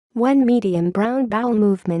1. Medium brown bowel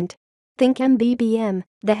movement. Think MBBM,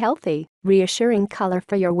 the healthy, reassuring color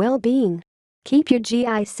for your well-being. Keep your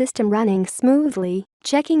GI system running smoothly,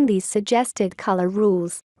 checking these suggested color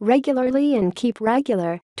rules regularly and keep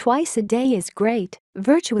regular, twice a day is great.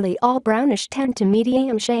 Virtually all brownish-tan to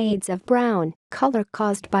medium shades of brown, color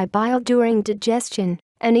caused by bile during digestion,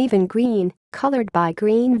 and even green, colored by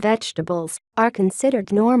green vegetables, are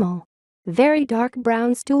considered normal. Very dark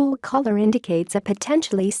brown stool color indicates a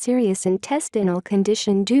potentially serious intestinal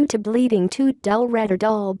condition due to bleeding to dull red or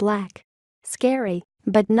dull black. Scary,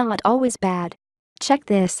 but not always bad. Check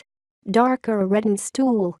this. Darker or reddened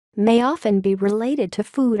stool may often be related to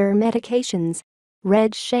food or medications.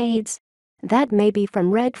 Red shades. That may be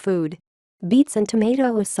from red food. Beets and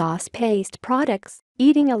tomato sauce paste products,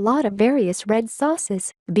 eating a lot of various red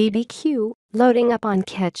sauces, BBQ, loading up on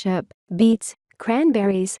ketchup, beets,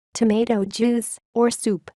 cranberries, tomato juice, or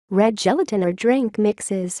soup, red gelatin or drink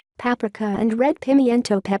mixes, paprika and red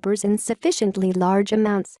pimiento peppers in sufficiently large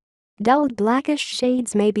amounts. Dulled blackish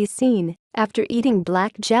shades may be seen after eating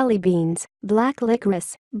black jelly beans, black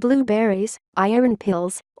licorice, blueberries, iron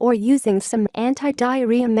pills, or using some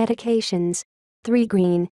anti-diarrhea medications. 3.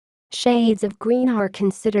 Green shades of green are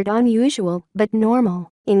considered unusual but normal,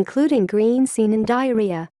 including green seen in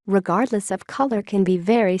diarrhea, regardless of color, can be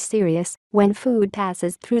very serious when food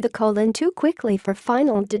passes through the colon too quickly for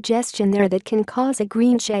final digestion there that can cause a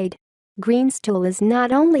green shade. Green stool is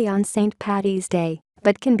not only on St. Paddy's Day,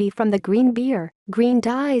 but can be from the green beer, green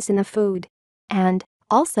dyes in the food, and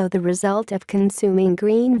also the result of consuming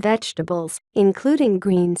green vegetables, including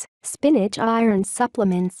greens, spinach, iron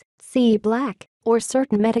supplements, C black, or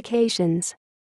certain medications.